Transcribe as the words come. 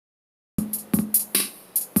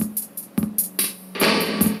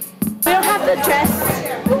to dress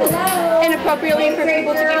inappropriately for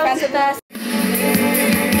people to be friends with us.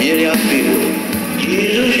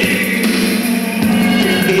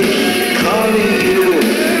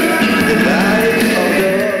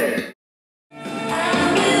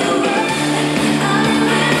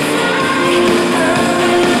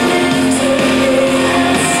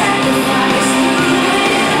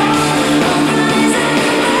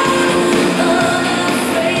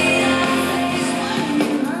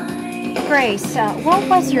 Grace, what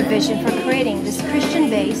was your vision for creating this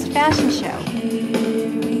Christian-based fashion show?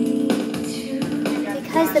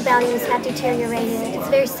 Because the values have deteriorated, it's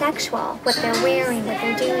very sexual. What they're wearing, what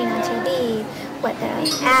they're doing on TV, what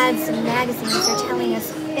the ads and magazines are telling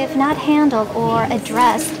us. If not handled or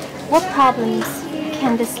addressed, what problems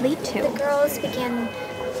can this lead to? The girls begin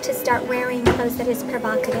to start wearing clothes that is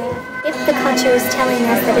provocative. If the culture is telling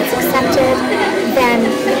us that it's accepted, then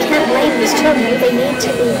we can't blame these children. They need to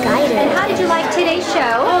be guided. And how did you like today's show?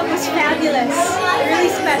 Oh, it was fabulous. Really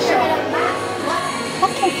special.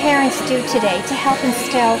 What can parents do today to help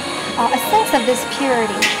instill a sense of this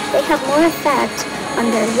purity? They have more effect on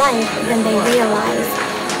their life than they realize.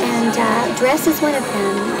 And dress is one of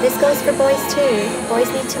them. This goes for boys too. Boys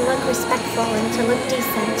need to look respectful and to look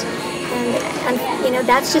decent. And you know,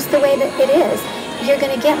 that's just the way that it is. You're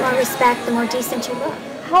going to get more respect the more decent you look.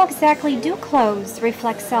 How exactly do clothes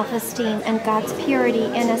reflect self-esteem and God's purity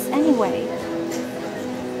in us anyway?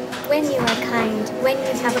 When you are kind, when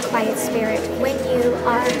you have a quiet spirit, when you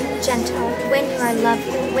are gentle, when you are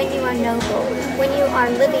lovely, when you are noble, when you are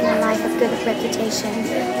living a life of good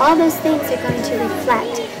reputation, all those things are going to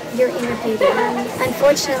reflect your inner beauty.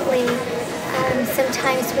 Unfortunately,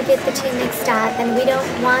 sometimes we get the two mixed up, and we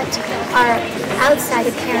don't want our outside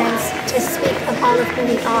appearance to speak of all of who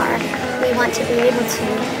we are. We want to be able to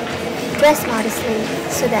dress modestly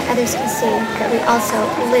so that others can see that we also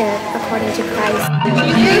live according to Christ.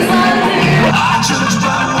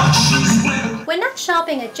 When not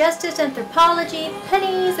shopping at Justice, Anthropology,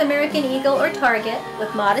 Penny's, American Eagle, or Target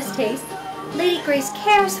with modest taste, Lady Grace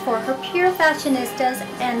cares for her pure fashionistas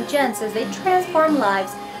and gents as they transform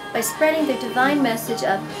lives by spreading the divine message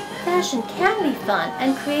of fashion can be fun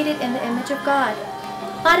and created in the image of God.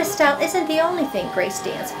 Modest style isn't the only thing Grace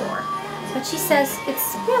stands for, but she says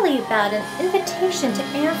it's really about an invitation to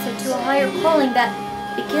answer to a higher calling that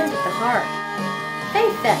begins with the heart.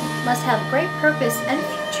 Faith, then, must have great purpose and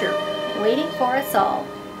future waiting for us all.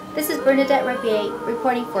 This is Bernadette Rabiej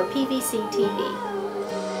reporting for PVC TV.